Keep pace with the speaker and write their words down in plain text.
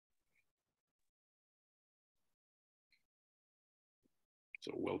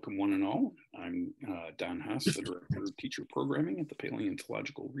So welcome one and all. I'm Don Haas, the Director of Teacher Programming at the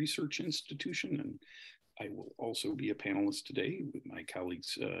Paleontological Research Institution, and I will also be a panelist today with my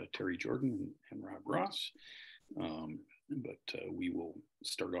colleagues Terry Jordan and Rob Ross. We will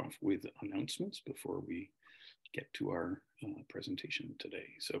start off with announcements before we get to our presentation today.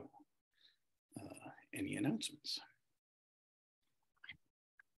 So any announcements?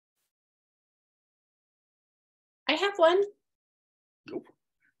 I have one. Go.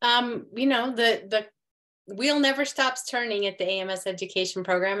 You know, the wheel never stops turning at the AMS education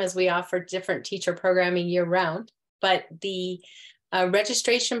program as we offer different teacher programming year round, but the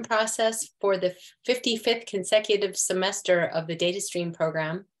registration process for the 55th consecutive semester of the data stream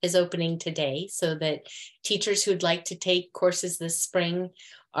program is opening today, so that teachers who'd like to take courses this spring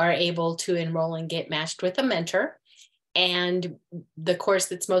are able to enroll and get matched with a mentor. And the course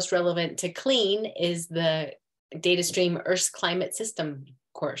that's most relevant to CLEAN is the Data Stream Earth's Climate System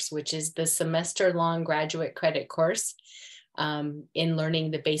course, which is the semester-long graduate credit course in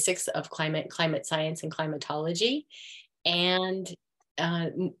learning the basics of climate science, and climatology. And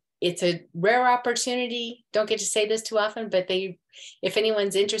it's a rare opportunity. Don't get to say this too often, but if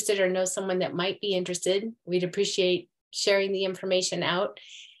anyone's interested or knows someone that might be interested, we'd appreciate sharing the information out.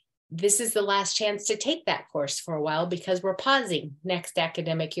 This is the last chance to take that course for a while because we're pausing next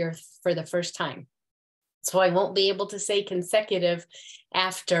academic year for the first time. So I won't be able to say consecutive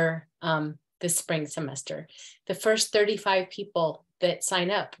after the spring semester. The first 35 people that sign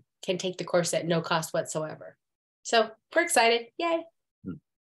up can take the course at no cost whatsoever. So we're excited. Yay.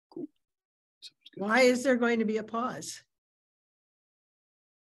 Cool. Why is there going to be a pause?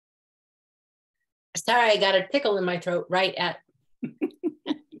 Sorry, I got a tickle in my throat right at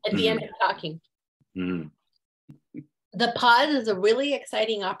the end of talking. The pause is a really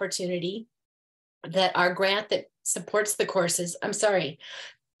exciting opportunity that our grant that supports the courses, our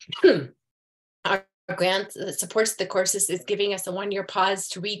grant that supports the courses is giving us a one-year pause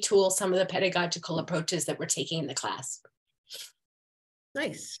to retool some of the pedagogical approaches that we're taking in the class.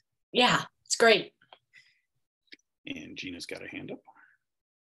 Nice. Yeah, it's great. And Gina's got a hand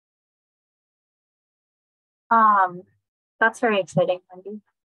up. That's very exciting, Wendy.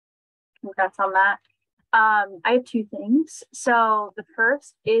 Congrats on that. I have two things. So the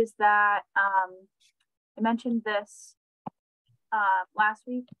first is that I mentioned this last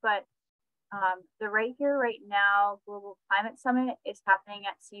week, but the Right Here, Right Now Global Climate Summit is happening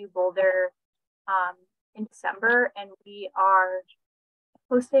at CU Boulder in December, and we are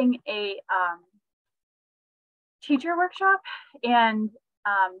hosting a teacher workshop, and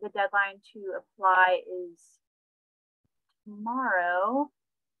the deadline to apply is tomorrow.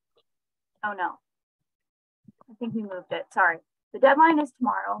 Oh no, I think we moved it. Sorry. The deadline is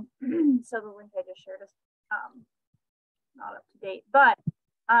tomorrow. So the link I just shared is not up to date. But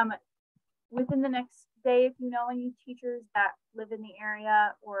within the next day, if you know any teachers that live in the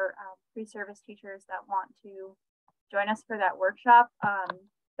area or pre-service teachers that want to join us for that workshop,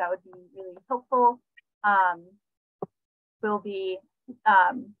 that would be really helpful. We'll be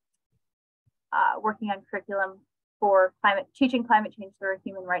working on curriculum for teaching climate change through a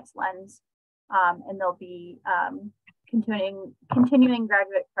human rights lens. And there'll be continuing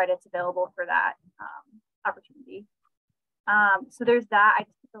graduate credits available for that opportunity. So there's that. I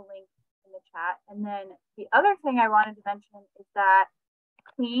just put the link in the chat. And then the other thing I wanted to mention is that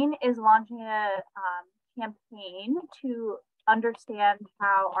CLEAN is launching a campaign to understand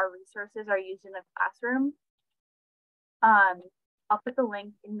how our resources are used in the classroom. I'll put the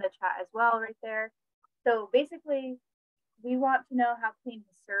link in the chat as well right there. So basically, we want to know how CLEAN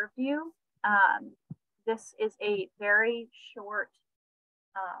has served you. This is a very short,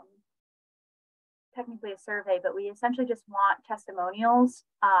 technically a survey, but we essentially just want testimonials,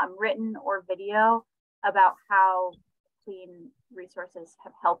 written or video, about how CLEAN resources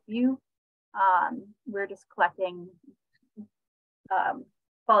have helped you. We're just collecting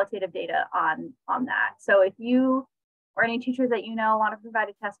qualitative data on that. So if you or any teachers that you know want to provide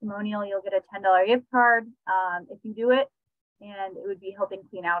a testimonial, you'll get a $10 gift card if you do it, and it would be helping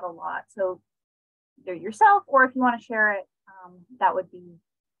CLEAN out a lot. So either yourself or if you want to share it, that would be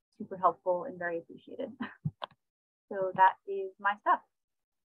super helpful and very appreciated. So that is my stuff.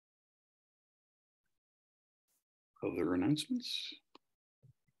 Other announcements?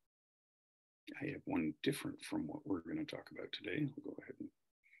 I have one different from what we're going to talk about today. I'll go ahead and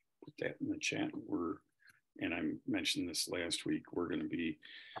put that in the chat. And I mentioned this last week, we're going to be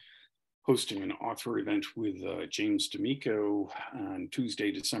hosting an author event with James D'Amico on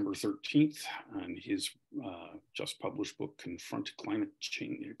Tuesday, December 13th on his just published book, Confront Climate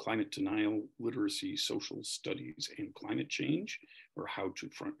Change, Climate Denial, Literacy, Social Studies, and Climate Change, or How to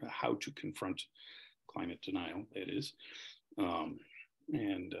Confront Climate Denial, that is.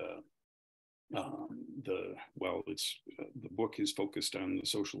 The book is focused on the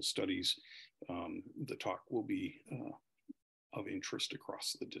social studies. The talk will be of interest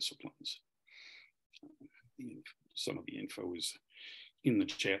across the disciplines. Some of the info is in the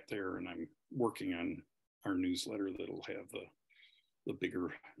chat there, and I'm working on our newsletter that'll have the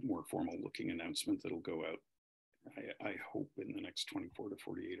bigger, more formal looking announcement that'll go out, I hope, in the next 24 to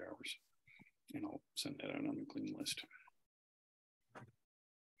 48 hours. And I'll send that out on the clean list.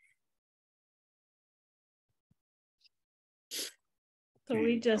 So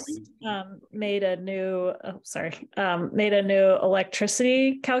we just made a new, made a new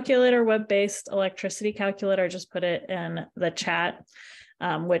electricity calculator, web-based electricity calculator. Just put it in the chat,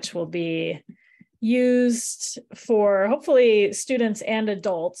 which will be used for hopefully students and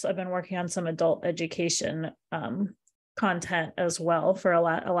adults. I've been working on some adult education content as well for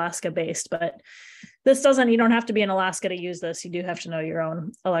Alaska-based, but this doesn't, you don't have to be in Alaska to use this. You do have to know your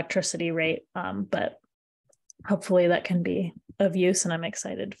own electricity rate, but hopefully that can be of use, and I'm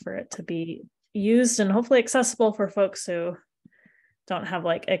excited for it to be used and hopefully accessible for folks who don't have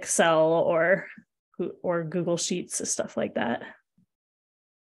like Excel or Google Sheets and stuff like that.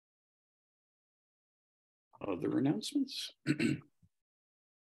 Other announcements?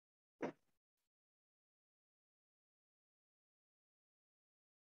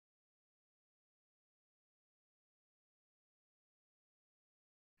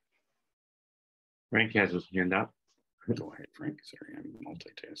 Frank has his hand up. Go ahead, Frank. Sorry, I'm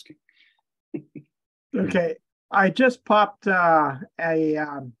multitasking. Okay, I just popped a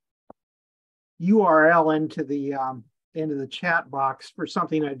URL into the chat box for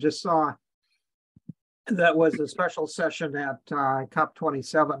something I just saw that was a special session at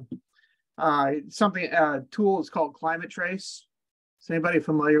COP27. Tool is called Climate Trace. Is anybody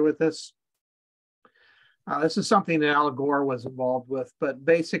familiar with this? This is something that Al Gore was involved with, but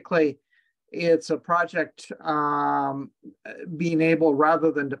basically it's a project being able,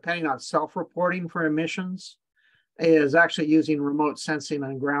 rather than depending on self-reporting for emissions, is actually using remote sensing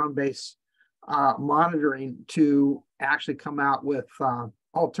and ground-based monitoring to actually come out with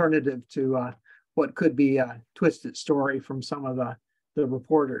alternative to what could be a twisted story from some of the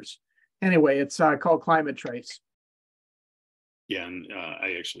reporters. Anyway, it's called Climate Trace. Yeah, and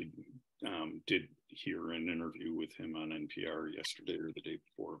I actually did hear an interview with him on NPR yesterday or the day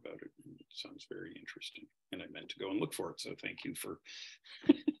before about it. It sounds very interesting, and I meant to go and look for it. So thank you for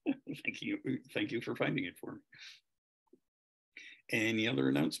thank you for finding it for me. Any other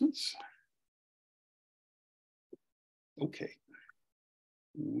announcements? Okay,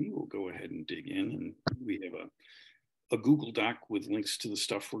 we will go ahead and dig in, and we have a Google Doc with links to the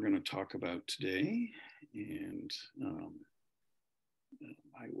stuff we're going to talk about today, and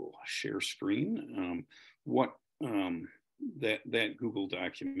I will share screen. That Google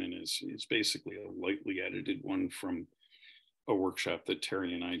document is basically a lightly edited one from a workshop that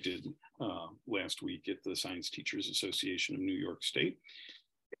Terry and I did last week at the Science Teachers Association of New York State.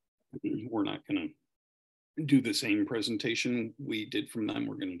 We're not going to do the same presentation we did from them.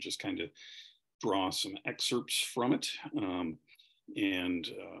 We're going to just kind of draw some excerpts from it. And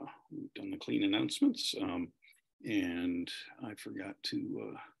we've done the clean announcements. And I forgot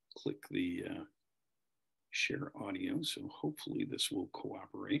to click the share audio, so hopefully this will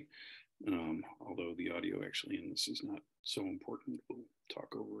cooperate. Although the audio actually in this is not so important, we'll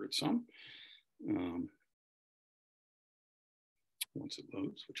talk over it some. Once it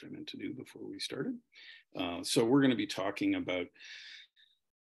loads, which I meant to do before we started. So we're going to be talking about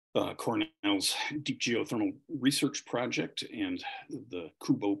Cornell's Deep Geothermal Research Project and the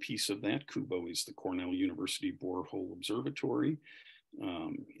KUBO piece of that. KUBO is the Cornell University Borehole Observatory.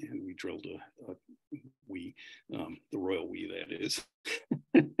 And we drilled the royal we, that is,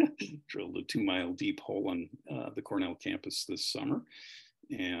 drilled a 2-mile deep hole on the Cornell campus this summer.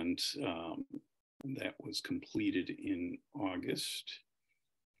 And that was completed in August.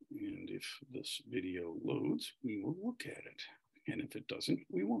 And if this video loads, we will look at it. And if it doesn't,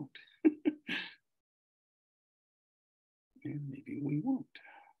 we won't. And maybe we won't.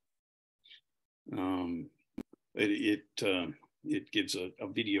 It gives a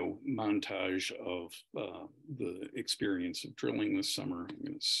video montage of the experience of drilling this summer. I'm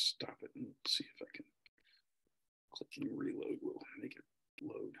going to stop it and see if I can click and reload. We'll make it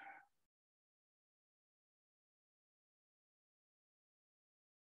load.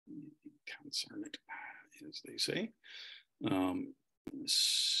 concern it, as they say.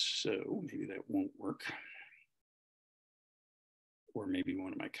 So maybe that won't work. Or maybe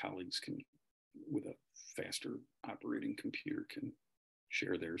one of my colleagues can, with a faster operating computer, can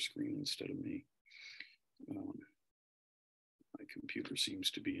share their screen instead of me. My computer seems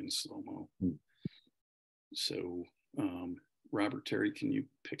to be in slow-mo. So Robert, Terry, can you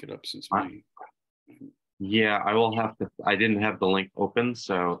pick it up since yeah, I will have to, I didn't have the link open,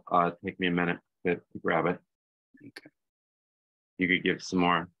 so take me a minute to grab it. Okay. You could give some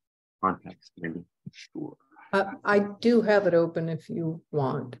more context, maybe. Sure. I do have it open if you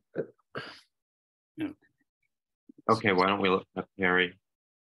want. No. Okay, why don't we look at Terry?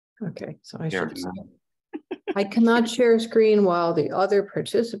 Okay, so I Here. should. I cannot share screen while the other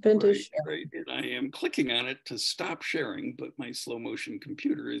participant is sharing. Right, and I am clicking on it to stop sharing, but my slow motion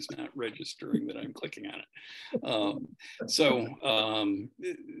computer is not registering that I'm clicking on it. So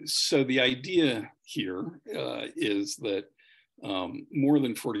the idea here is that more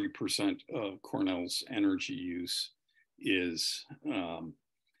than 40% of Cornell's energy use is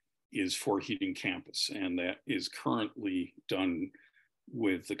for heating campus, and that is currently done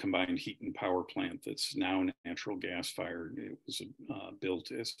with the combined heat and power plant that's now natural gas fired. It was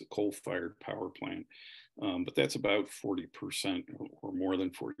built as a coal-fired power plant, but that's about 40% or more than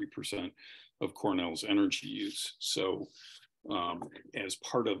 40% of Cornell's energy use. So as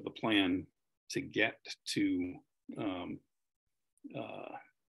part of the plan to get to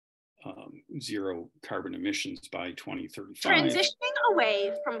zero carbon emissions by 2035. Transitioning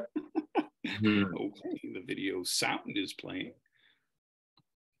away from. Okay, the video sound is playing.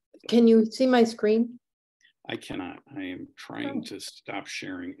 Can you see my screen? I cannot. I am trying to stop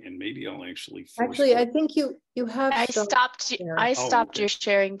sharing, and maybe I'll actually. Actually, I think you have. I stopped okay. your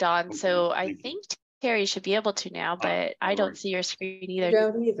sharing, Dawn. Okay, so I think Terry should be able to now, but I don't see your screen either. You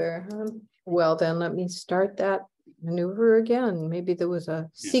don't either. Well, then let me start that maneuver again. Maybe there was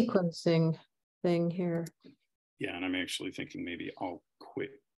a sequencing thing here. Yeah, and I'm actually thinking maybe I'll quit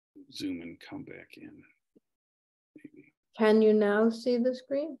Zoom and come back in. Maybe. Can you now see the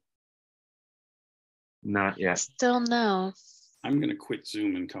screen? Not yet. Still no. I'm going to quit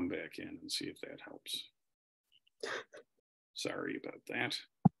Zoom and come back in and see if that helps. Sorry about that.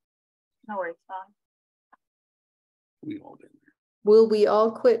 No worries, Dawn. We've all been there. Will we all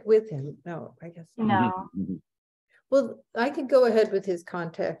quit with him? No, I guess not. No. Well, I could go ahead with his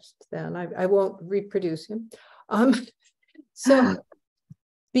context then. I won't reproduce him. So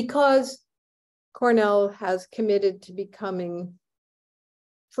because Cornell has committed to becoming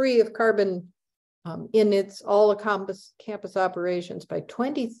free of carbon in its all campus operations by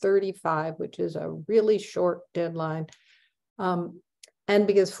 2035, which is a really short deadline. And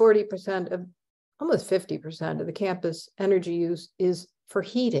because 40% of, almost 50% of the campus energy use is for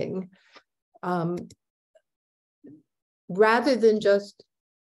heating, rather than just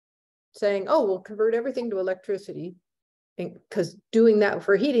saying, oh, we'll convert everything to electricity, because doing that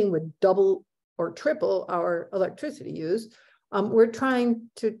for heating would double or triple our electricity use, we're trying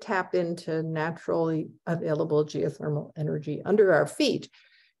to tap into naturally available geothermal energy under our feet.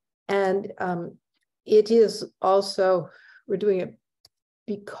 And it is also, we're doing it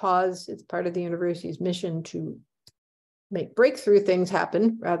because it's part of the university's mission to make breakthrough things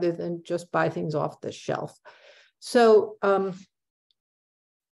happen rather than just buy things off the shelf. So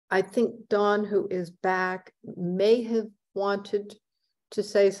I think Dawn, who is back, may have wanted to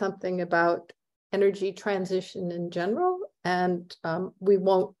say something about energy transition in general, and we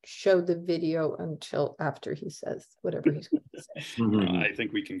won't show the video until after he says whatever he's going to say. I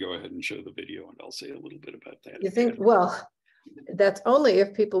think we can go ahead and show the video, and I'll say a little bit about that. You think, well, that's only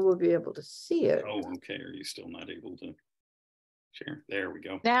if people will be able to see it. Oh, okay. Are you still not able to share? There we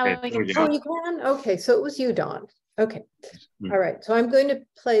go. Now we can. Oh, you can? Okay, so it was you, Dawn. Okay. All right, so I'm going to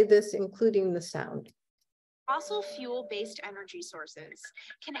play this, including the sound. Fossil fuel-based energy sources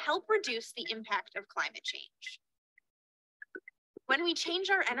can help reduce the impact of climate change. When we change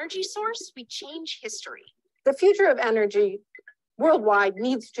our energy source, we change history. The future of energy worldwide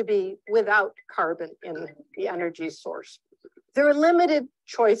needs to be without carbon in the energy source. There are limited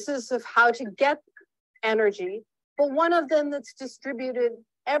choices of how to get energy, but one of them that's distributed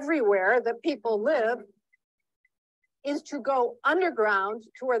everywhere that people live is to go underground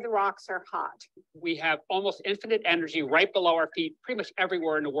to where the rocks are hot. We have almost infinite energy right below our feet, pretty much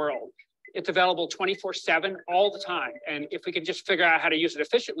everywhere in the world. It's available 24/7 all the time. And if we can just figure out how to use it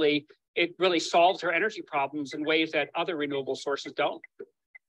efficiently, it really solves our energy problems in ways that other renewable sources don't.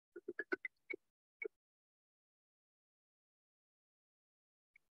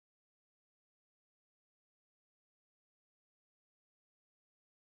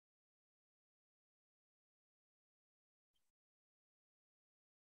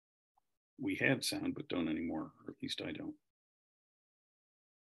 we had sound, but don't anymore, or at least I don't.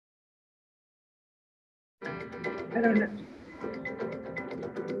 I don't know.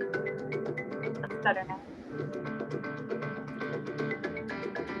 That's better now.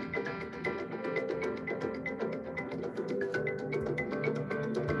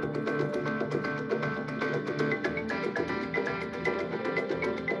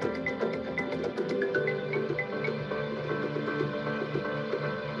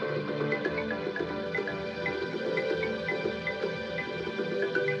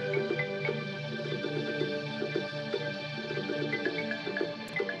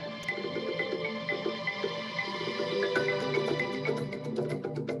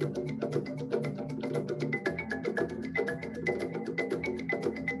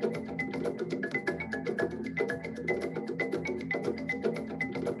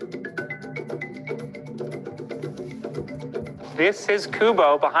 This is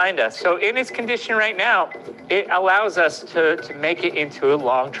Kubo behind us. So in its condition right now, it allows us to make it into a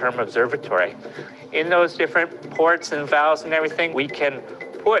long-term observatory. In those different ports and valves and everything, we can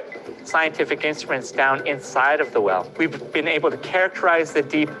put scientific instruments down inside of the well. We've been able to characterize the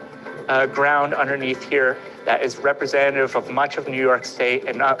deep ground underneath here that is representative of much of New York State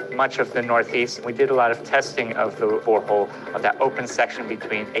and not much of the Northeast. We did a lot of testing of the borehole of that open section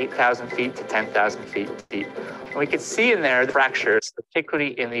between 8,000 feet to 10,000 feet deep. And we could see in there the fractures,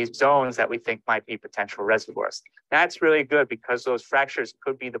 particularly in these zones that we think might be potential reservoirs. That's really good because those fractures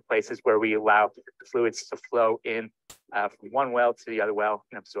could be the places where we allow fluids to flow in from one well to the other well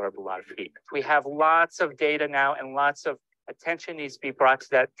and absorb a lot of heat. We have lots of data now and lots of attention needs to be brought to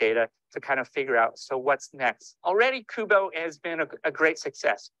that data to kind of figure out, so what's next? Already Kubo has been a great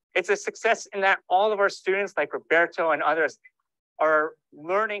success. It's a success in that all of our students like Roberto and others are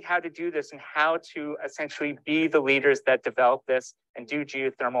learning how to do this and how to essentially be the leaders that develop this and do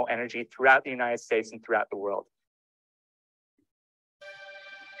geothermal energy throughout the United States and throughout the world.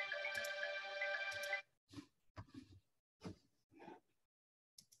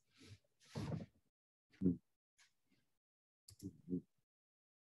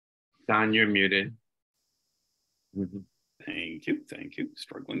 Don, you're muted. Thank you.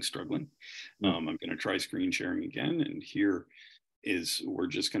 Struggling. I'm going to try screen sharing again. And here is, we're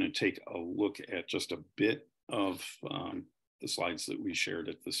just going to take a look at just a bit of the slides that we shared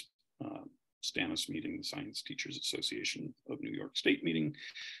at this STANIS meeting, the Science Teachers Association of New York State meeting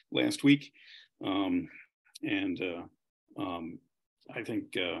last week. I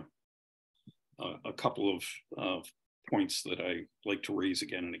think a couple of points that I like to raise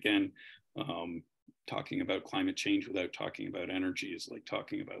again and again. Talking about climate change without talking about energy is like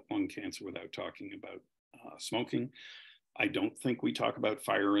talking about lung cancer without talking about smoking. I don't think we talk about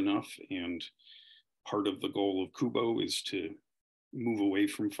fire enough, and part of the goal of Kubo is to move away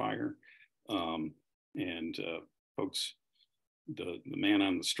from fire. Folks, the man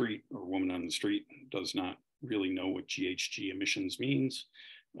on the street or woman on the street does not really know what GHG emissions means.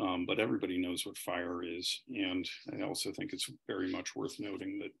 But everybody knows what fire is. And I also think it's very much worth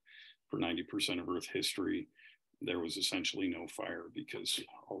noting that for 90% of Earth history, there was essentially no fire because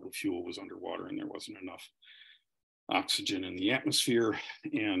all the fuel was underwater and there wasn't enough oxygen in the atmosphere.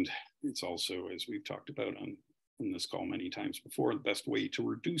 And it's also, as we've talked about on this call many times before, the best way to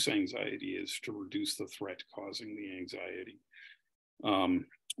reduce anxiety is to reduce the threat causing the anxiety.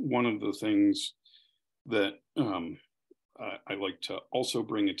 One of the things that I like to also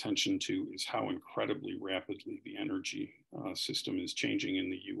bring attention to is how incredibly rapidly the energy system is changing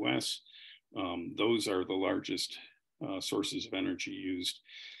in the US. Those are the largest sources of energy used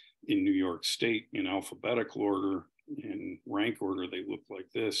in New York State in alphabetical order. In rank order, they look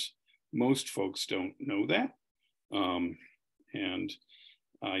like this. Most folks don't know that. And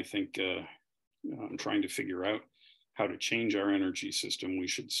I think I'm trying to figure out how to change our energy system. We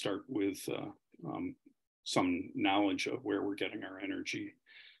should start with some knowledge of where we're getting our energy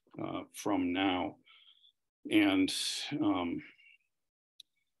from now. And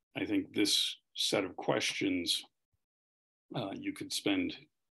I think this set of questions, you could spend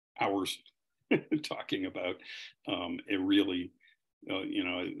hours talking about. It really,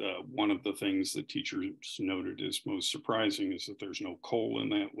 one of the things that teachers noted is most surprising is that there's no coal in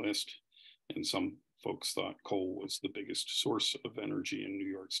that list. And some folks thought coal was the biggest source of energy in New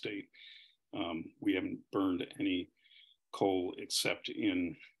York State. We haven't burned any coal except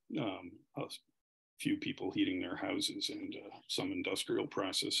in a few people heating their houses and some industrial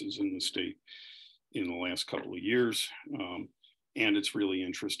processes in the state in the last couple of years. And it's really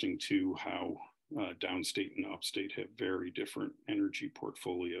interesting too how downstate and upstate have very different energy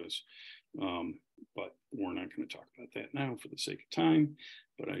portfolios. But we're not going to talk about that now for the sake of time,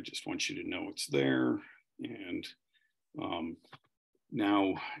 but I just want you to know it's there. And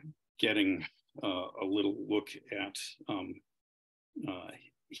now getting a little look at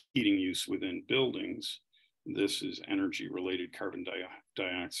heating use within buildings. This is energy-related carbon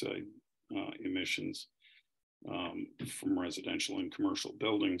dioxide emissions from residential and commercial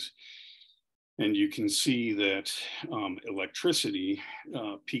buildings. And you can see that electricity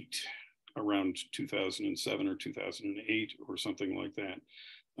peaked around 2007 or 2008 or something like that.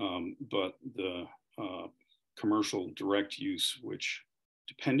 But the commercial direct use, which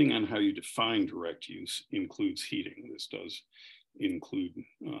depending on how you define direct use, includes heating. This does include,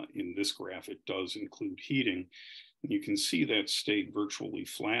 in this graph, it does include heating. And you can see that stayed virtually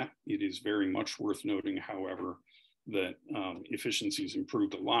flat. It is very much worth noting, however, that efficiency's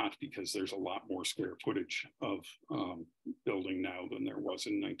improved a lot because there's a lot more square footage of building now than there was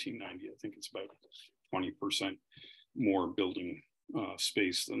in 1990. I think it's about 20% more building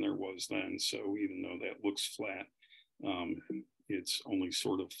space than there was then. So even though that looks flat, it's only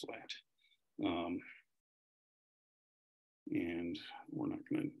sort of flat. And we're not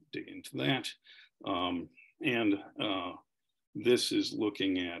going to dig into that. This is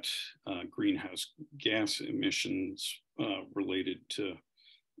looking at greenhouse gas emissions related to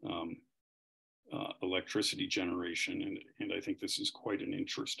electricity generation. And I think this is quite an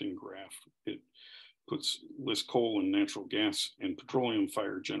interesting graph. It lists coal and natural gas and petroleum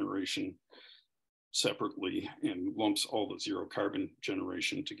fired generation separately and lumps all the zero carbon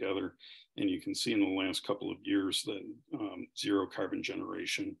generation together. And you can see in the last couple of years that zero carbon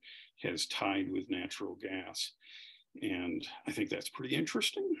generation has tied with natural gas. And I think that's pretty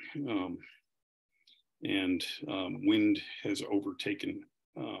interesting. Wind has overtaken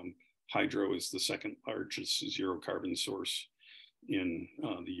hydro as the second largest zero carbon source in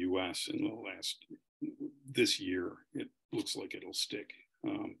the US in the this year. It looks like it'll stick.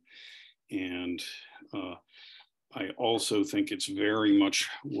 I also think it's very much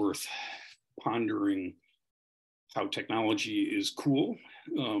worth pondering how technology is cool,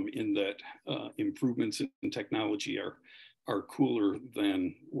 in that improvements in technology are cooler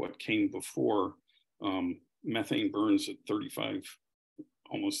than what came before. Methane burns at 35,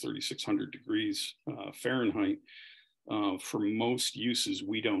 almost 3,600 degrees Fahrenheit. For most uses,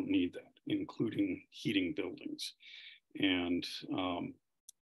 we don't need that, including heating buildings. And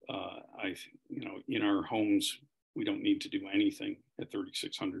in our homes, we don't need to do anything at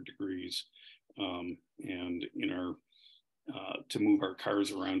 3,600 degrees. And to move our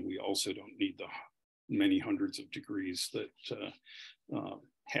cars around, we also don't need the many hundreds of degrees that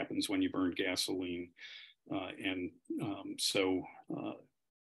happens when you burn gasoline. So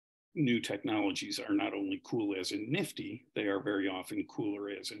new technologies are not only cool as in nifty, they are very often cooler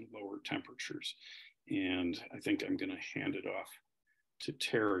as in lower temperatures. And I think I'm going to hand it off to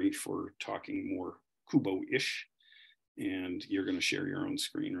Terry for talking more Kubo-ish. And you're going to share your own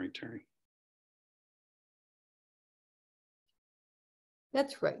screen, right, Terry?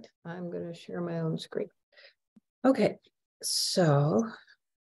 That's right. I'm going to share my own screen. Okay, so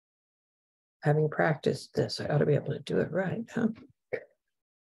having practiced this, I ought to be able to do it right, huh?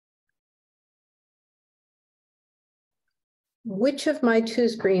 Which of my two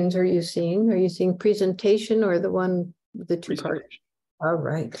screens are you seeing? Are you seeing presentation or the one with the two parts? All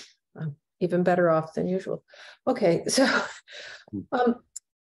right. I'm even better off than usual. Okay, so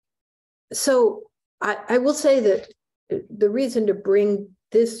I will say that the reason to bring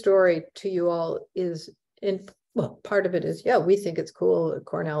this story to you all is, part of it is, yeah, we think it's cool.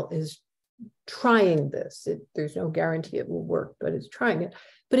 Cornell is trying this. There's no guarantee it will work, but it's trying it.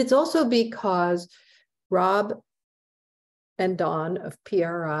 But it's also because Rob and Don of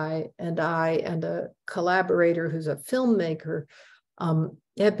PRI and I and a collaborator who's a filmmaker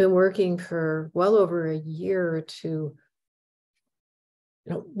have been working for well over a year to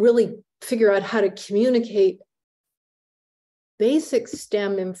really figure out how to communicate basic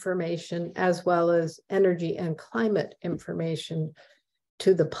STEM information as well as energy and climate information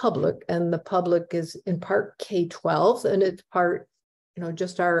to the public. And the public is in part K-12 and it's part,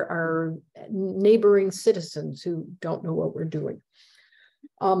 just our neighboring citizens who don't know what we're doing.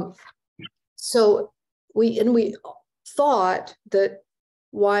 So we thought that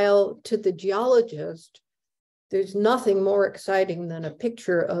while to the geologist, there's nothing more exciting than a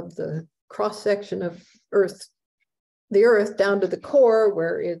picture of the cross-section of the Earth down to the core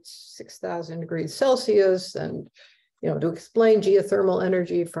where it's 6,000 degrees Celsius, and to explain geothermal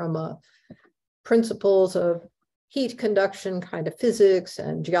energy from principles of heat conduction kind of physics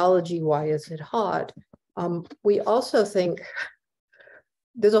and geology, why is it hot? We also think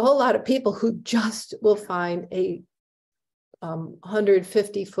there's a whole lot of people who just will find a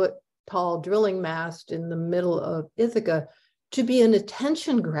 150-foot tall drilling mast in the middle of Ithaca to be an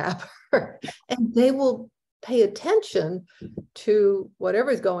attention grabber. And they will pay attention to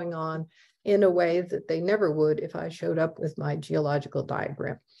whatever's going on in a way that they never would if I showed up with my geological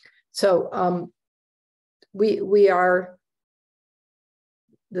diagram. So we are,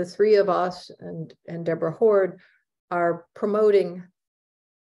 the three of us and Deborah Horde are promoting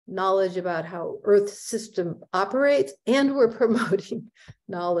knowledge about how Earth's system operates, and we're promoting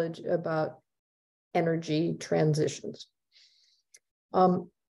knowledge about energy transitions.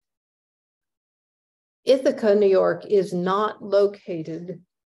 Ithaca, New York is not located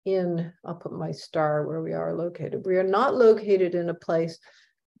in, I'll put my star where we are located. We are not located in a place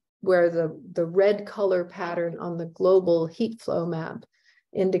where the red color pattern on the global heat flow map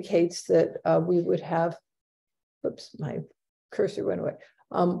indicates that we would have, oops, my cursor went away,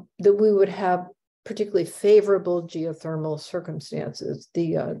 that we would have particularly favorable geothermal circumstances.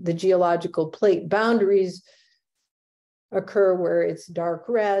 The geological plate boundaries occur where it's dark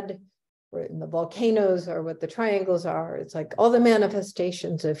red, where in the volcanoes are what the triangles are. It's like all the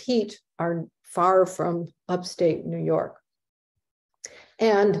manifestations of heat are far from upstate New York.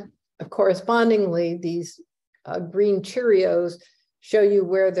 And correspondingly, these green Cheerios show you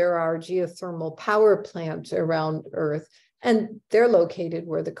where there are geothermal power plants around Earth. And they're located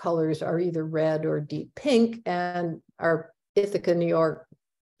where the colors are either red or deep pink. And our Ithaca, New York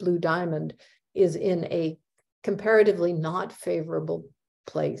blue diamond is in a comparatively not favorable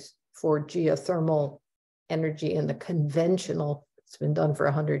place for geothermal energy in the conventional, it's been done for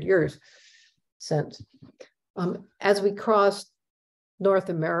 100 years since. As we cross North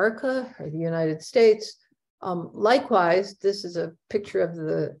America or the United States, likewise, this is a picture of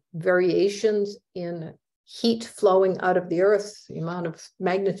the variations in heat flowing out of the Earth, the amount of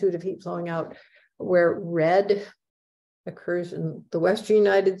magnitude of heat flowing out, where red occurs in the Western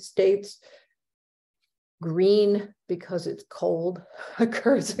United States, green, because it's cold,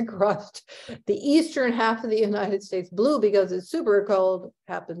 occurs across the eastern half of the United States, blue, because it's super cold,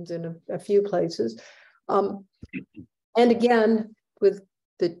 happens in a few places. And again, with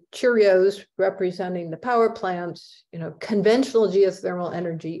the Cheerios representing the power plants, you know, conventional geothermal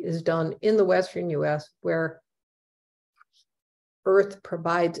energy is done in the Western US, where Earth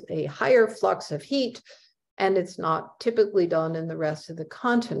provides a higher flux of heat, and it's not typically done in the rest of the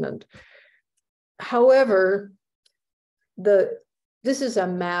continent. However, this is a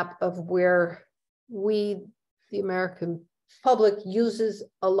map of where we, the American public, uses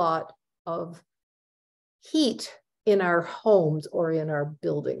a lot of heat in our homes or in our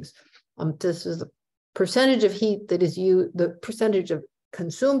buildings. This is the percentage of heat that is used, the percentage of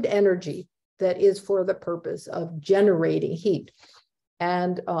consumed energy that is for the purpose of generating heat.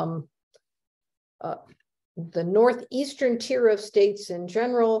 And the northeastern tier of states in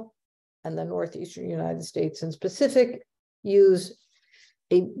general, and the northeastern United States in specific, use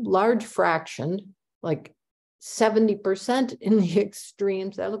a large fraction, like 70% in the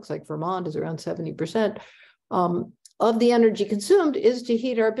extremes. That looks like Vermont is around 70%. Of the energy consumed is to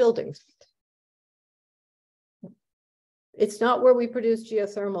heat our buildings. It's not where we produce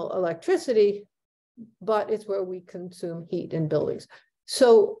geothermal electricity, but it's where we consume heat in buildings.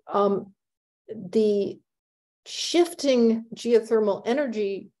 So the shifting geothermal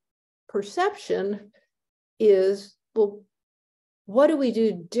energy perception is, well, what do we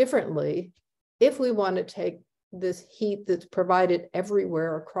do differently if we want to take this heat that's provided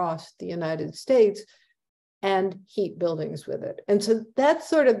everywhere across the United States and heat buildings with it? And so that's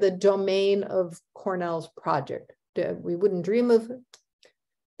sort of the domain of Cornell's project. We wouldn't dream of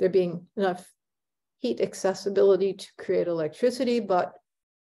there being enough heat accessibility to create electricity, but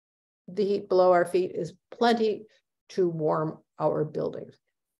the heat below our feet is plenty to warm our buildings,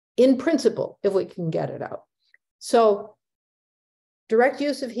 in principle, if we can get it out. So direct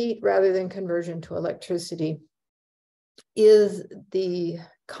use of heat rather than conversion to electricity is the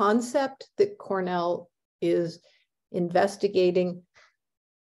concept that Cornell is investigating,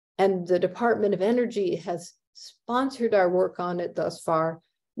 and the Department of Energy has sponsored our work on it thus far,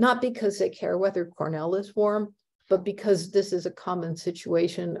 not because they care whether Cornell is warm, but because this is a common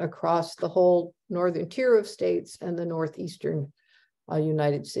situation across the whole northern tier of states and the northeastern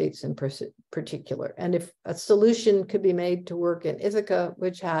United States in particular. And if a solution could be made to work in Ithaca,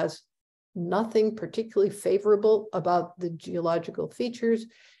 which has nothing particularly favorable about the geological features,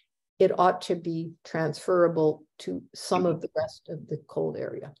 it ought to be transferable to some of the rest of the cold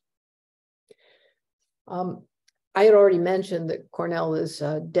area. I had already mentioned that Cornell is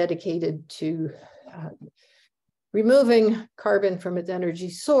dedicated to removing carbon from its energy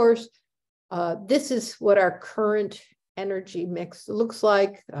source. This is what our current energy mix looks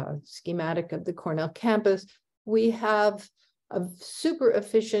like, schematic of the Cornell campus. We have a super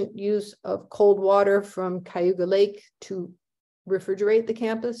efficient use of cold water from Cayuga Lake to refrigerate the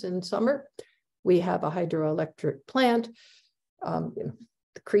campus in summer. We have a hydroelectric plant.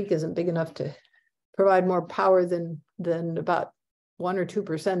 The creek isn't big enough to provide more power than about 1 or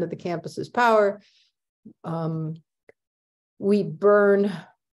 2% of the campus's power. We burn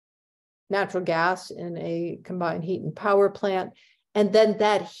natural gas in a combined heat and power plant. And then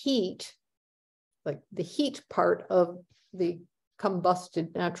that heat, like the heat part of the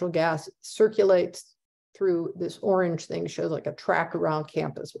combusted natural gas, circulates through this orange thing, shows like a track around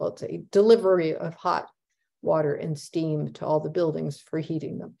campus. Well, it's a delivery of hot water and steam to all the buildings for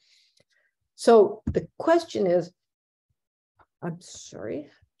heating them. So the question is, I'm sorry,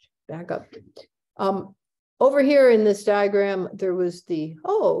 back up. Over here in this diagram, there was the,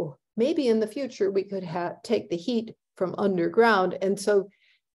 maybe in the future we could take the heat from underground. And so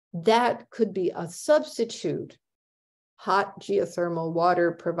that could be a substitute, hot geothermal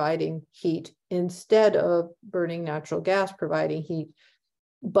water providing heat instead of burning natural gas providing heat.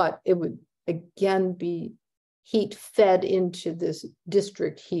 But it would again be heat fed into this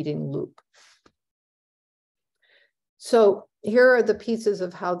district heating loop. So here are the pieces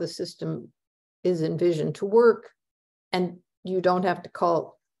of how the system is envisioned to work. And you don't have to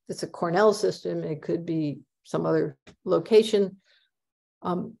call this a Cornell system. It could be some other location.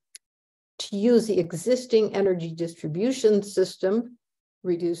 To use the existing energy distribution system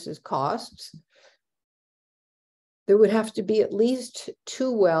reduces costs. There would have to be at least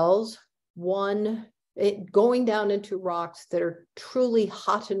 2 wells, one going down into rocks that are truly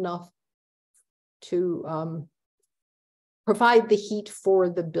hot enough to provide the heat for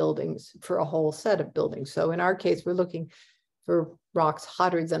the buildings, for a whole set of buildings. So in our case, we're looking for rocks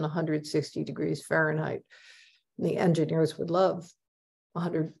hotter than 160 degrees Fahrenheit. And the engineers would love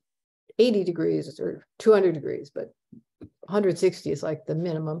 180 degrees or 200 degrees, but 160 is like the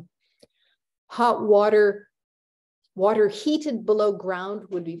minimum. Hot water, water heated below ground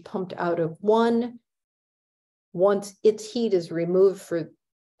would be pumped out of one. Once its heat is removed for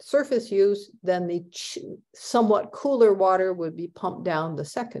surface use, then the somewhat cooler water would be pumped down the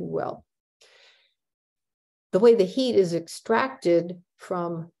second well. The way the heat is extracted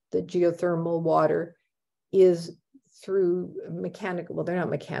from the geothermal water is through mechanical, well, they're not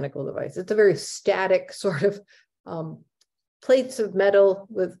mechanical devices. It's a very static sort of plates of metal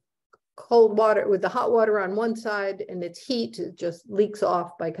with cold water, with the hot water on one side, and its heat just leaks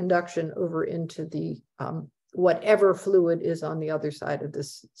off by conduction over into the whatever fluid is on the other side of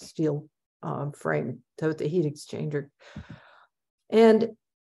this steel frame, so it's a heat exchanger. And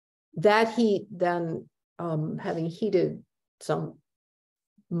that heat then, having heated some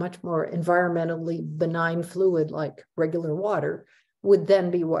much more environmentally benign fluid like regular water, would then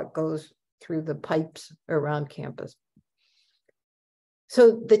be what goes through the pipes around campus.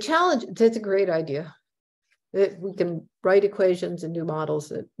 So the challenge, that's a great idea. We can write equations and do models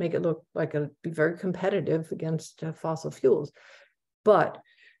that make it look like it'll be very competitive against fossil fuels. But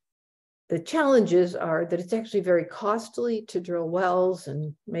the challenges are that it's actually very costly to drill wells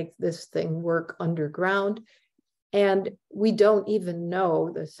and make this thing work underground. And we don't even know,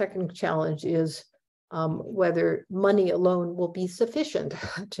 the second challenge is whether money alone will be sufficient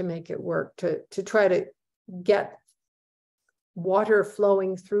to make it work, to try to get water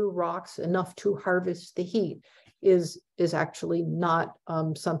flowing through rocks enough to harvest the heat is actually not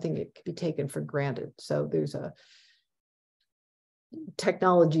something that can be taken for granted. So there's a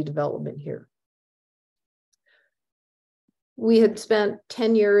technology development here. We had spent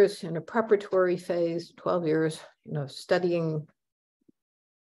 10 years in a preparatory phase, 12 years, studying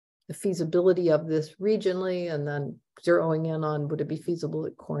the feasibility of this regionally, and then zeroing in on would it be feasible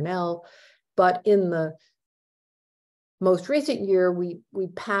at Cornell. But in the most recent year, we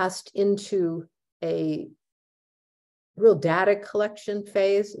passed into a real data collection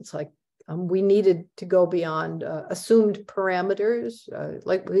phase. It's like we needed to go beyond assumed parameters,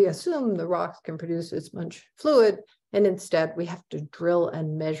 like we assume the rocks can produce this much fluid, and instead we have to drill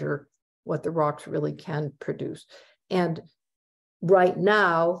and measure what the rocks really can produce. And right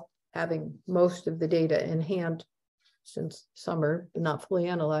now, having most of the data in hand since summer, but not fully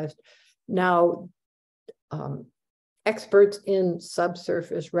analyzed, now experts in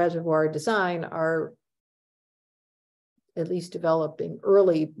subsurface reservoir design are at least developing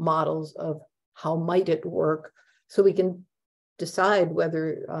early models of how might it work, so we can decide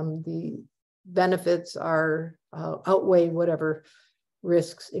whether the benefits are outweigh whatever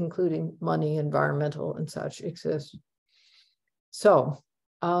risks, including money, environmental, and such, exist. So,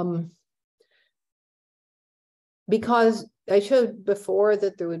 because I showed before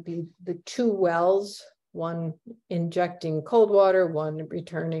that there would be the two wells, one injecting cold water, one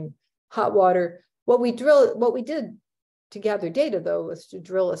returning hot water. What we did to gather data, though, was to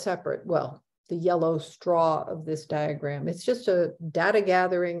drill a separate well, the yellow straw of this diagram. It's just a data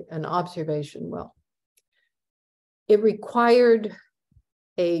gathering and observation well. It required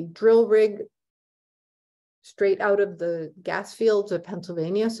a drill rig straight out of the gas fields of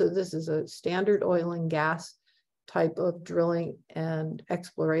Pennsylvania. So this is a standard oil and gas type of drilling and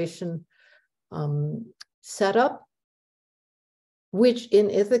exploration setup, which in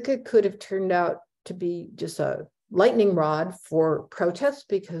Ithaca could have turned out to be just a lightning rod for protests,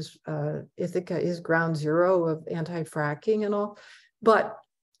 because Ithaca is ground zero of anti-fracking and all. But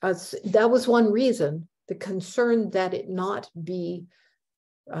that was one reason, the concern that it not be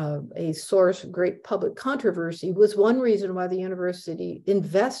a source of great public controversy was one reason why the university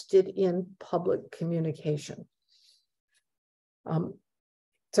invested in public communication.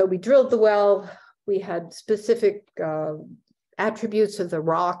 So we drilled the well, we had specific attributes of the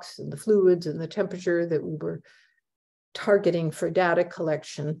rocks and the fluids and the temperature that we were targeting for data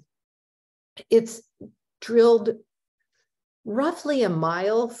collection. It's drilled roughly a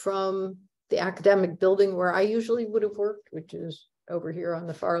mile from the academic building where I usually would have worked, which is over here on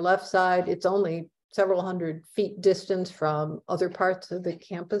the far left side. It's only several hundred feet distance from other parts of the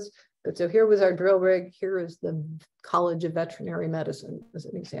campus. But so here was our drill rig. Here is the College of Veterinary Medicine, as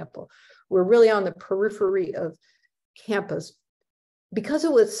an example. We're really on the periphery of campus. Because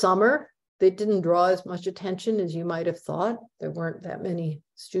it was summer, they didn't draw as much attention as you might have thought. There weren't that many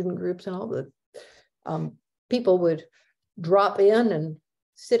student groups and all, but people would drop in and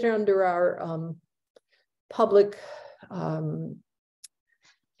sit under our public, can't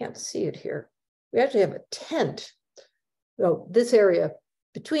see it here. We actually have a tent. So this area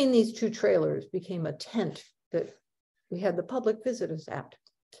between these two trailers became a tent that we had the public visit us at.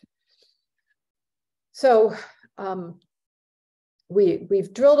 So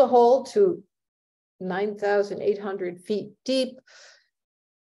we've drilled a hole to 9,800 feet deep.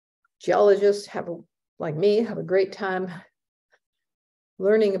 Geologists like me, have a great time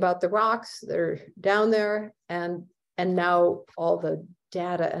learning about the rocks that are down there. And now all the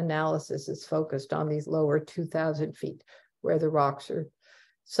data analysis is focused on these lower 2,000 feet where the rocks are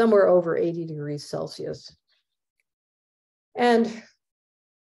somewhere over 80 degrees Celsius. And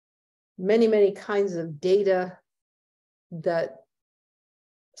many, many kinds of data, that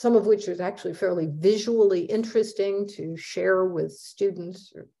some of which is actually fairly visually interesting to share with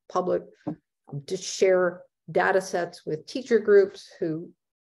students or public, to share data sets with teacher groups,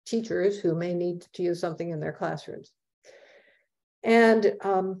 teachers who may need to use something in their classrooms. And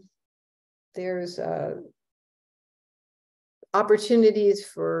there's opportunities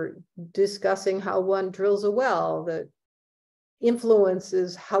for discussing how one drills a well that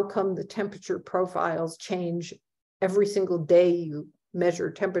influences how come the temperature profiles change every single day you measure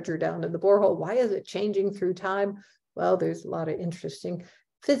temperature down in the borehole. Why is it changing through time? Well, there's a lot of interesting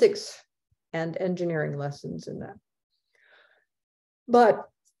physics and engineering lessons in that. But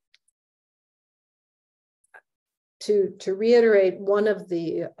to reiterate, one of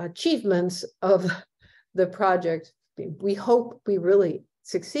the achievements of the project, we hope we really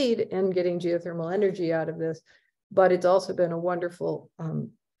succeed in getting geothermal energy out of this, but it's also been a wonderful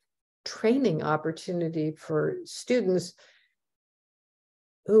training opportunity for students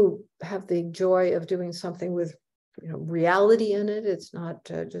who have the joy of doing something with reality in it. It's not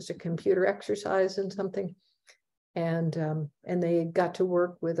just a computer exercise in something. And they got to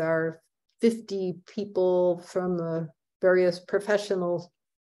work with our 50 people from the various professional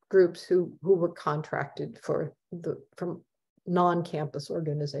groups who were contracted from non-campus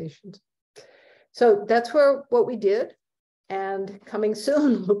organizations. So that's what we did. And coming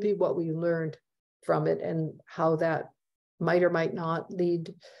soon will be what we learned from it and how that might or might not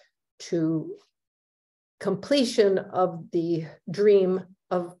lead to completion of the dream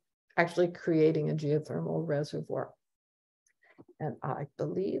of actually creating a geothermal reservoir. And I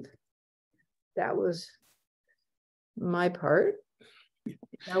believe that was my part.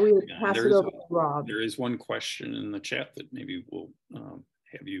 Now we would pass it over to Rob. There is one question in the chat that maybe we'll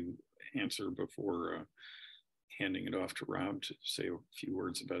have you answer before handing it off to Rob to say a few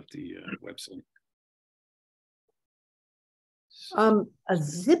words about the website. A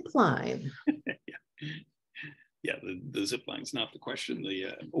zip line. Yeah, the zip line's not the question.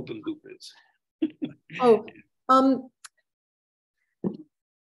 The open loop is.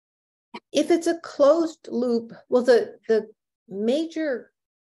 If it's a closed loop, well, the major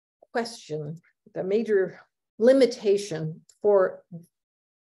question, the major limitation for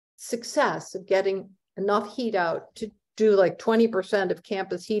success of getting enough heat out to do like 20% of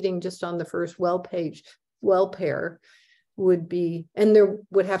campus heating just on the first well pair would be, and there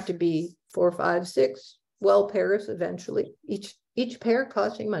would have to be 4, 5, 6 well pairs eventually, each pair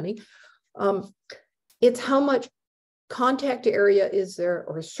costing money. It's how much contact area is there,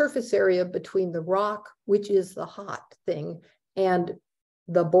 or surface area between the rock, which is the hot thing, and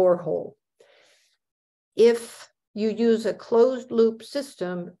the borehole. If you use a closed loop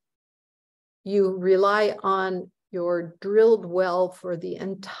system, you rely on your drilled well for the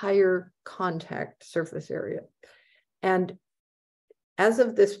entire contact surface area. And as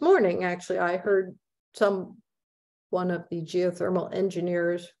of this morning, actually, I heard one of the geothermal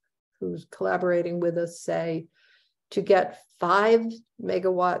engineers who's collaborating with us say, to get 5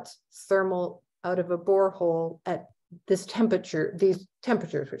 megawatts thermal out of a borehole at this temperature, these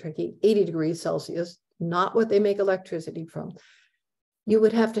temperatures, we're talking 80 degrees Celsius, not what they make electricity from, you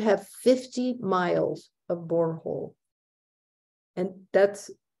would have to have 50 miles of borehole. And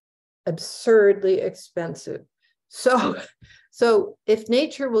that's absurdly expensive. So if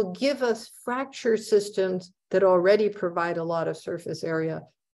nature will give us fracture systems that already provide a lot of surface area,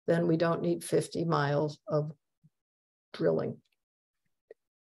 then we don't need 50 miles of drilling.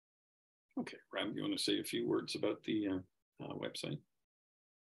 Okay, Rob, you want to say a few words about the website?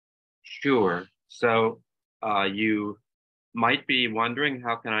 Sure. So you might be wondering,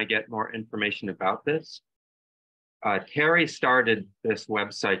 how can I get more information about this? Terry started this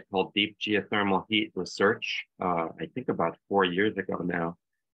website called Deep Geothermal Heat Research, I think about 4 years ago now.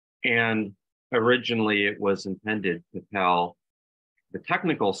 And originally it was intended to tell the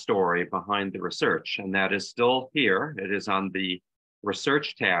technical story behind the research, and that is still here. It is on the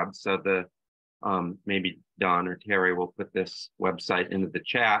research tab. So maybe Don or Terry will put this website into the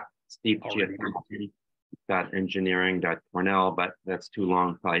chat. It's deepgeothermal.engineering.cornell, but that's too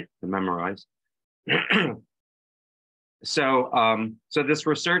long to memorize. So this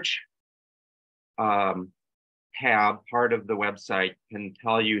research tab, part of the website, can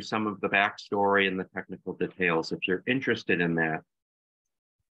tell you some of the backstory and the technical details if you're interested in that.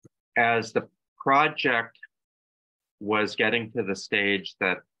 As the project was getting to the stage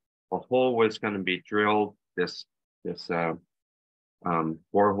that a hole was going to be drilled, this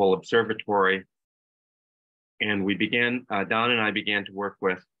borehole observatory, and we began, Don and I began to work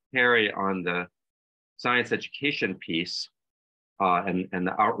with Terry on the science education piece and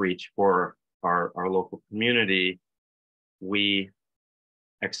the outreach for our local community. We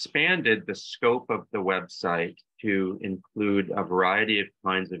expanded the scope of the website to include a variety of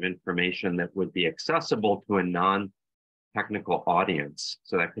kinds of information that would be accessible to a non-technical audience.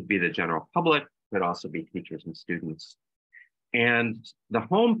 So that could be the general public, could also be teachers and students. And the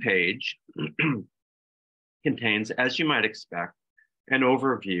homepage contains, as you might expect, an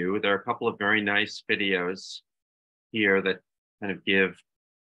overview. There are a couple of very nice videos here that kind of give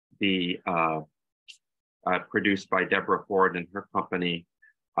the, produced by Deborah Ford and her company,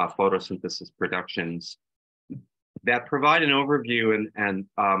 Photosynthesis Productions, that provide an overview, and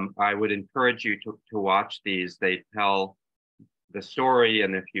I would encourage you to watch these. They tell the story,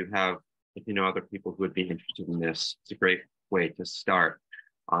 and if you know other people who would be interested in this, it's a great way to start.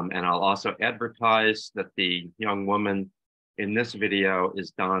 And I'll also advertise that the young woman in this video is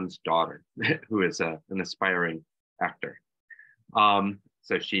Don's daughter, who is an aspiring actor.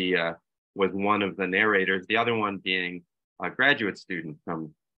 So she was one of the narrators, the other one being a graduate student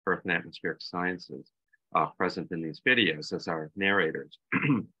from Earth and Atmospheric Sciences, present in these videos as our narrators.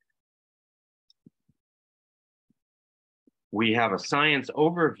 We have a science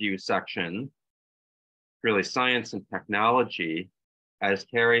overview section, really science and technology. As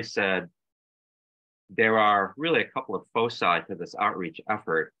Terry said, there are really a couple of foci to this outreach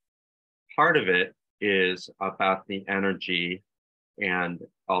effort. Part of it is about the energy and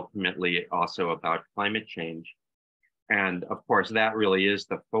ultimately also about climate change. And of course, that really is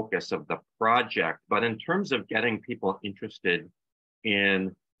the focus of the project. But in terms of getting people interested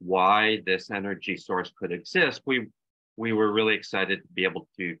in why this energy source could exist, we were really excited to be able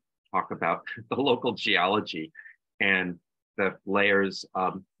to talk about the local geology and the layers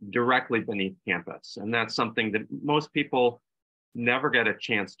directly beneath campus. And that's something that most people never get a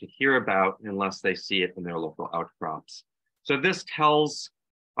chance to hear about unless they see it in their local outcrops. So this tells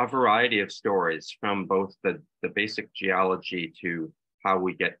a variety of stories, from both the basic geology to how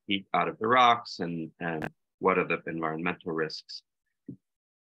we get heat out of the rocks and what are the environmental risks.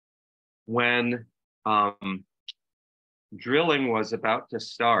 When drilling was about to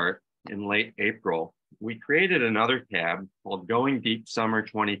start in late April, we created another tab called Going Deep Summer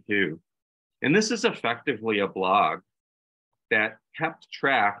 22. And this is effectively a blog that kept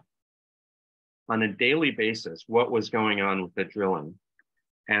track on a daily basis what was going on with the drilling.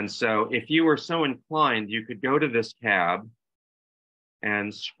 And so if you were so inclined, you could go to this tab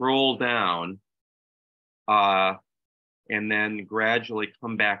and scroll down and then gradually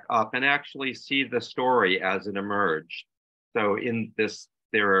come back up and actually see the story as it emerged. So in this,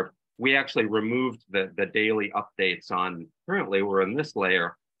 we actually removed the daily updates on, currently we're in this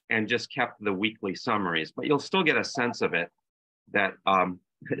layer, and just kept the weekly summaries, but you'll still get a sense of it that,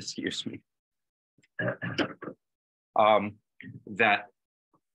 excuse me, that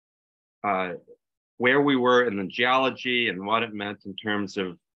where we were in the geology and what it meant in terms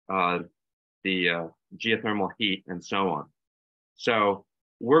of the geothermal heat and so on. So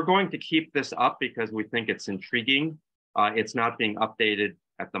we're going to keep this up because we think it's intriguing. It's not being updated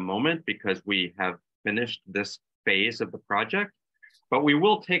at the moment because we have finished this phase of the project, but we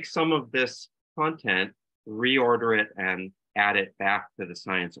will take some of this content, reorder it, and add it back to the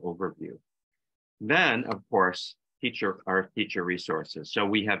science overview. Then, of course, our teacher resources. So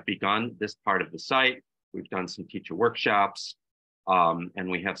we have begun this part of the site. We've done some teacher workshops, and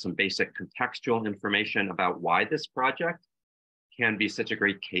we have some basic contextual information about why this project can be such a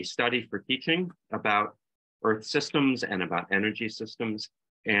great case study for teaching about Earth systems and about energy systems.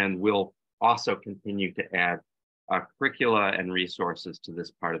 And we'll also continue to add curricula and resources to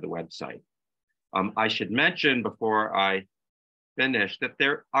this part of the website. I should mention before I finish that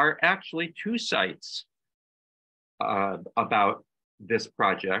there are actually two sites about this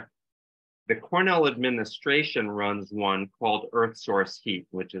project. The Cornell administration runs one called Earth Source Heat,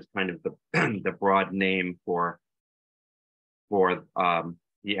 which is kind of the broad name for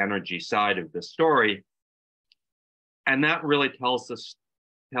the energy side of the story. And that really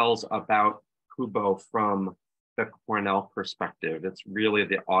tells about Kubo from the Cornell perspective. It's really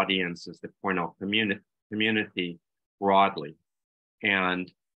the audience is the Cornell community broadly,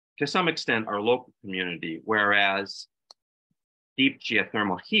 and to some extent our local community, whereas Deep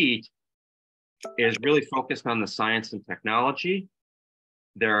Geothermal Heat is really focused on the science and technology.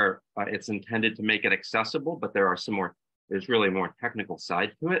 It's intended to make it accessible, but there's really more technical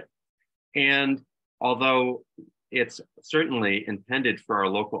side to it. And although it's certainly intended for our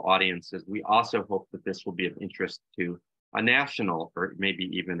local audiences, we also hope that this will be of interest to a national or maybe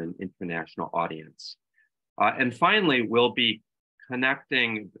even an international audience. And finally, we'll be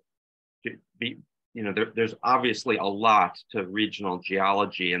connecting, there's obviously a lot to regional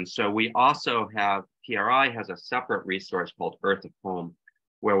geology. And so we also have, PRI has a separate resource called Earth at Home,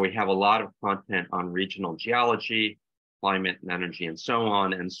 where we have a lot of content on regional geology, climate and energy and so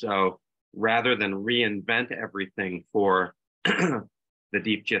on. And so rather than reinvent everything for the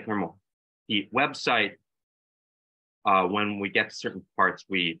Deep Geothermal Heat website, when we get to certain parts,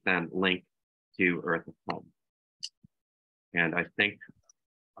 we then link to Earth at Home. And I think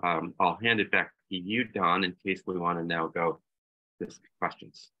I'll hand it back to you, Don, in case we want to now go to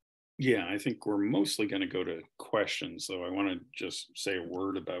questions. Yeah, I think we're mostly going to go to questions, though I want to just say a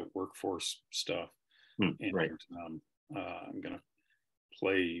word about workforce stuff. Right. I'm going to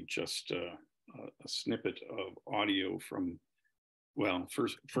play just a snippet of audio from, well,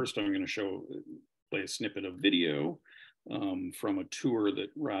 first I'm going to play a snippet of video from a tour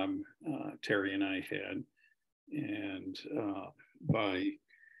that Rob, Terry, and I had, and by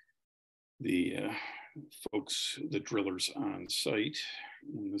the folks, the drillers on site.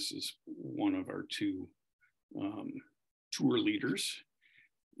 And this is one of our two tour leaders.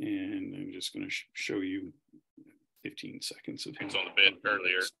 And I'm just going to show you 15 seconds of him. It's on the bed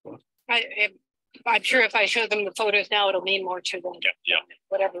earlier. I'm sure if I show them the photos now, it'll mean more to them. Yeah.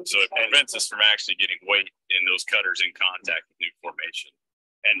 Whatever. So it prevents us from actually getting weight in those cutters in contact with new formation.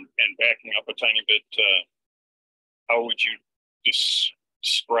 And backing up a tiny bit, how would you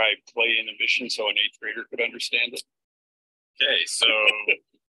describe clay inhibition so an 8th grader could understand it? Okay, so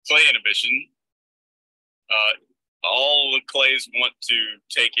clay inhibition. All the clays want to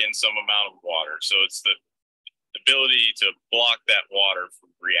take in some amount of water. So it's the ability to block that water from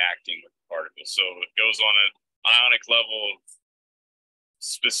reacting with the particles. So it goes on an ionic level of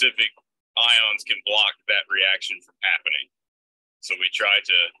specific ions can block that reaction from happening. So we try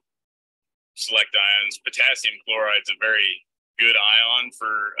to select ions. Potassium chloride is a very good ion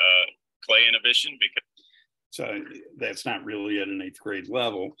for clay inhibition because. So that's not really at an 8th grade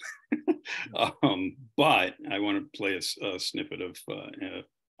level, but I want to play a snippet of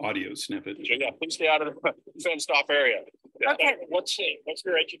audio snippet. So yeah, please stay out of the fenced off area. Okay. What's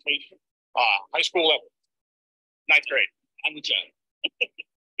your education? High school level, 9th grade. I'm the 10.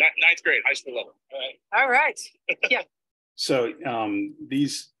 Ninth grade, high school level. All right. Yeah. So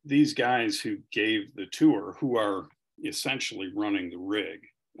these guys who gave the tour, who are essentially running the rig,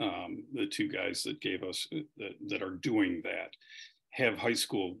 the two guys that gave us that are doing that, have high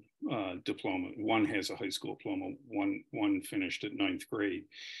school diploma. One has a high school diploma. One finished at ninth grade,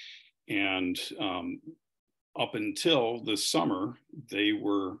 and up until this summer, they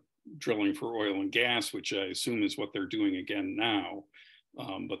were drilling for oil and gas, which I assume is what they're doing again now.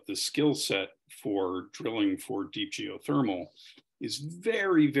 But the skill set for drilling for deep geothermal is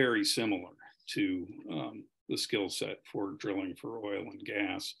very, very similar to the skill set for drilling for oil and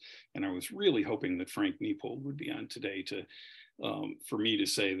gas. And I was really hoping that Frank Niepold would be on today to for me to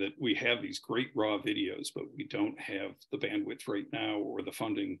say that we have these great raw videos, but we don't have the bandwidth right now or the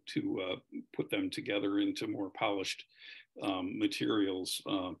funding to put them together into more polished materials.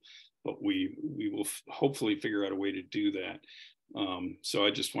 But we will hopefully figure out a way to do that. So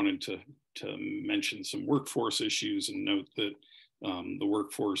I just wanted to mention some workforce issues and note that the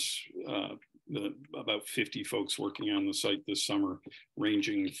workforce, about 50 folks working on the site this summer,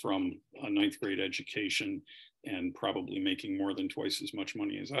 ranging from a ninth grade education and probably making more than twice as much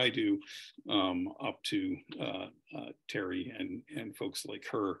money as I do, up to Terry and folks like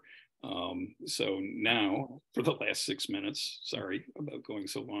her. So now, for the last 6 minutes, sorry about going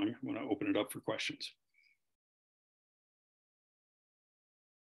so long, I'm going to open it up for questions.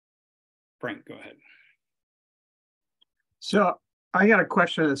 Frank, go ahead. So I got a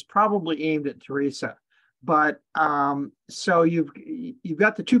question that's probably aimed at Teresa, but so you've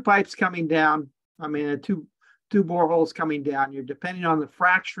got the two pipes coming down. I mean, two boreholes coming down. You're depending on the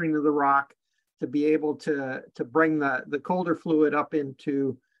fracturing of the rock to be able to bring the colder fluid up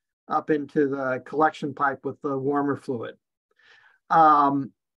into the collection pipe with the warmer fluid.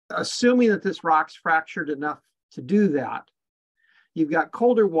 Assuming that this rock's fractured enough to do that, you've got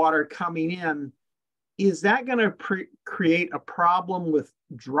colder water coming in. Is that going to create a problem with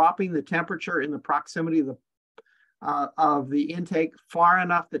dropping the temperature in the proximity of the intake far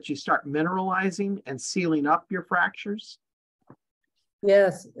enough that you start mineralizing and sealing up your fractures?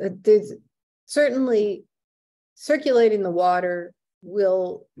 Yes, there's certainly circulating the water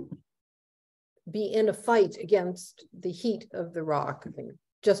will be in a fight against the heat of the rock. I think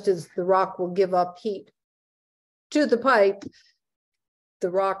just as the rock will give up heat to the pipe, the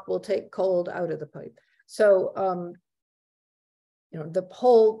rock will take cold out of the pipe. So, you know, the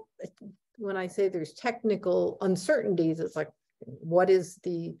whole, when I say there's technical uncertainties, it's like, what is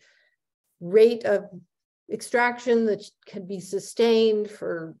the rate of extraction that can be sustained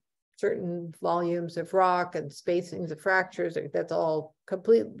for certain volumes of rock and spacings of fractures? That's all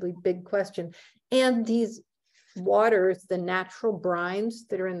completely big question. And these waters, the natural brines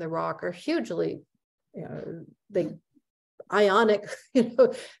that are in the rock, are hugely, you know, they ionic, you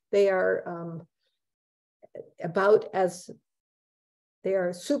know, they are about as, they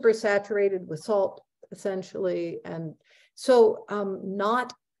are super saturated with salt, essentially. And so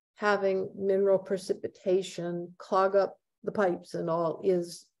not having mineral precipitation clog up the pipes and all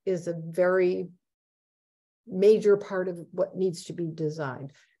is a very major part of what needs to be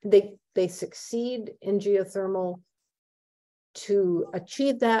designed. They succeed in geothermal to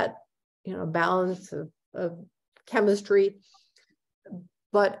achieve that, you know, balance of chemistry.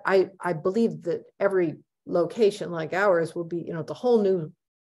 But I believe that every location like ours will be, you know, the whole new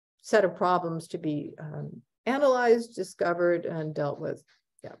set of problems to be analyzed, discovered, and dealt with.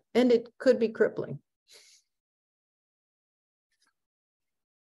 Yeah, and it could be crippling.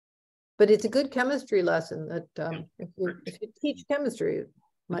 But it's a good chemistry lesson that if you teach chemistry, it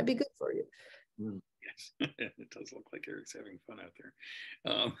might be good for you. Yes, it does look like Eric's having fun out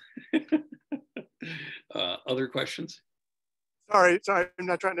there. Other questions? Sorry, I'm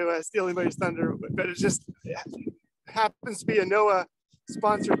not trying to steal anybody's thunder, but it just happens to be a NOAA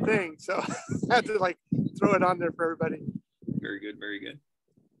sponsored thing. So I had to like throw it on there for everybody. Very good, very good.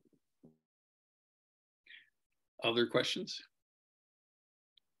 Other questions?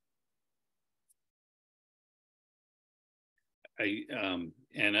 I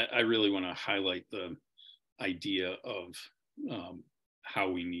really want to highlight the idea of how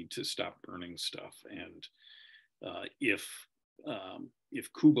we need to stop burning stuff. And if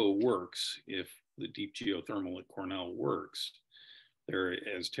Kubo works, if the deep geothermal at Cornell works, there,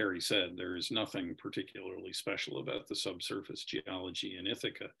 as Terry said, there is nothing particularly special about the subsurface geology in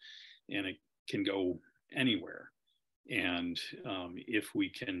Ithaca, and it can go anywhere. And if we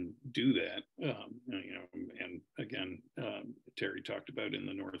can do that, you know, and again, Terry talked about in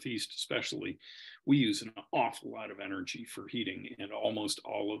the Northeast especially, we use an awful lot of energy for heating, and almost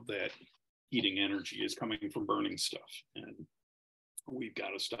all of that heating energy is coming from burning stuff. And we've got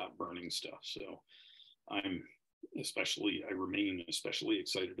to stop burning stuff. So I remain especially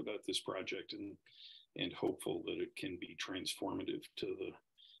excited about this project and hopeful that it can be transformative to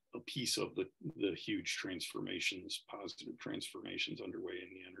a piece of the huge transformations, positive transformations underway in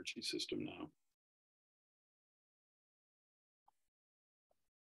the energy system now.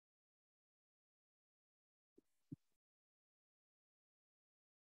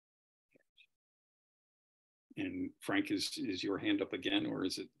 And Frank, is your hand up again, or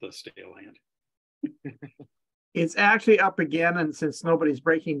is it the stale hand? It's actually up again, and since nobody's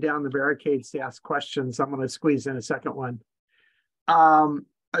breaking down the barricades to ask questions, I'm going to squeeze in a second one.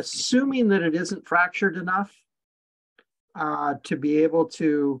 Assuming that it isn't fractured enough to be able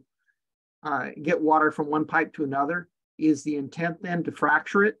to get water from one pipe to another, is the intent then to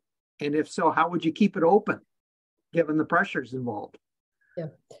fracture it? And if so, how would you keep it open, given the pressures involved? Yeah.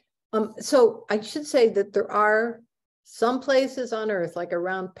 So I should say that there are some places on Earth, like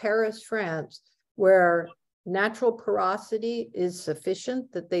around Paris, France, where natural porosity is sufficient,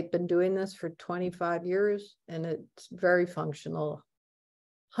 that they've been doing this for 25 years, and it's very functional.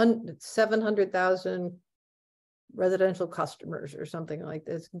 700,000 residential customers or something like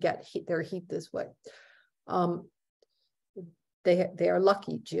this get their heat this way. They are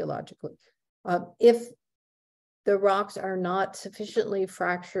lucky geologically. If the rocks are not sufficiently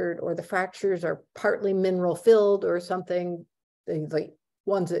fractured, or the fractures are partly mineral filled or something, like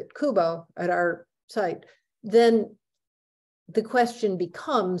ones at Kubo at our site, then the question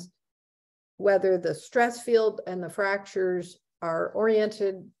becomes whether the stress field and the fractures are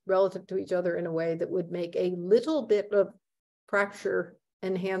oriented relative to each other in a way that would make a little bit of fracture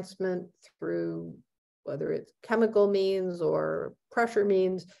enhancement through, whether it's chemical means or pressure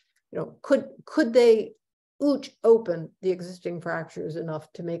means, could they ooch open the existing fractures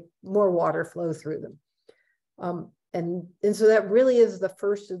enough to make more water flow through them. And so that really is the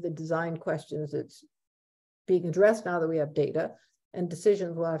first of the design questions that's being addressed now that we have data, and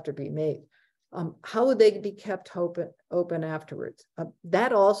decisions will have to be made. How would they be kept open afterwards?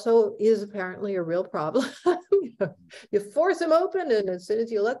 That also is apparently a real problem. You force them open, and as soon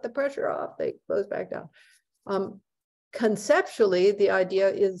as you let the pressure off, they close back down. Conceptually, the idea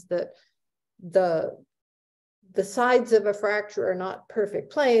is that the sides of a fracture are not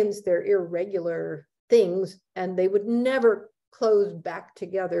perfect planes, they're irregular things, and they would never close back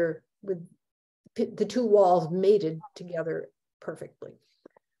together with the two walls mated together perfectly.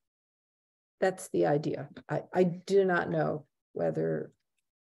 That's the idea. I do not know whether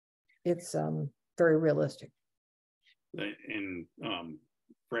it's very realistic. In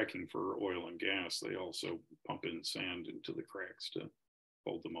fracking for oil and gas, they also pump in sand into the cracks to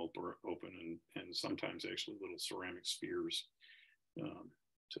hold them open, and sometimes actually little ceramic spheres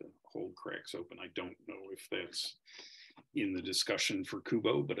to hold cracks open. I don't know if that's in the discussion for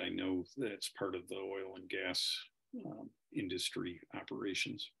Kubo, but I know that's part of the oil and gas industry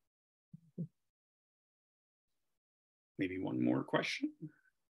operations. Maybe one more question,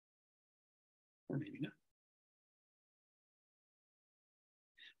 or maybe not.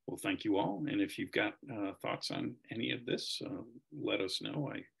 Well, thank you all. And if you've got thoughts on any of this, let us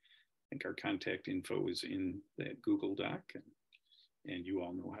know. I think our contact info is in that Google Doc, and you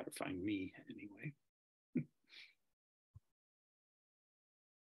all know how to find me anyway.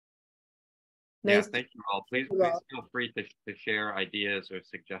 Yeah, thank you all. Please feel free to share ideas or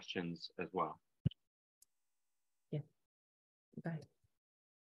suggestions as well. Yeah. Bye.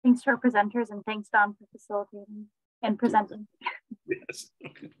 Thanks to our presenters, and thanks, Don, for facilitating and presenting. Yes.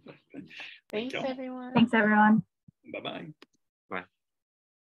 Thanks, everyone. Thanks, everyone. Bye-bye. Bye.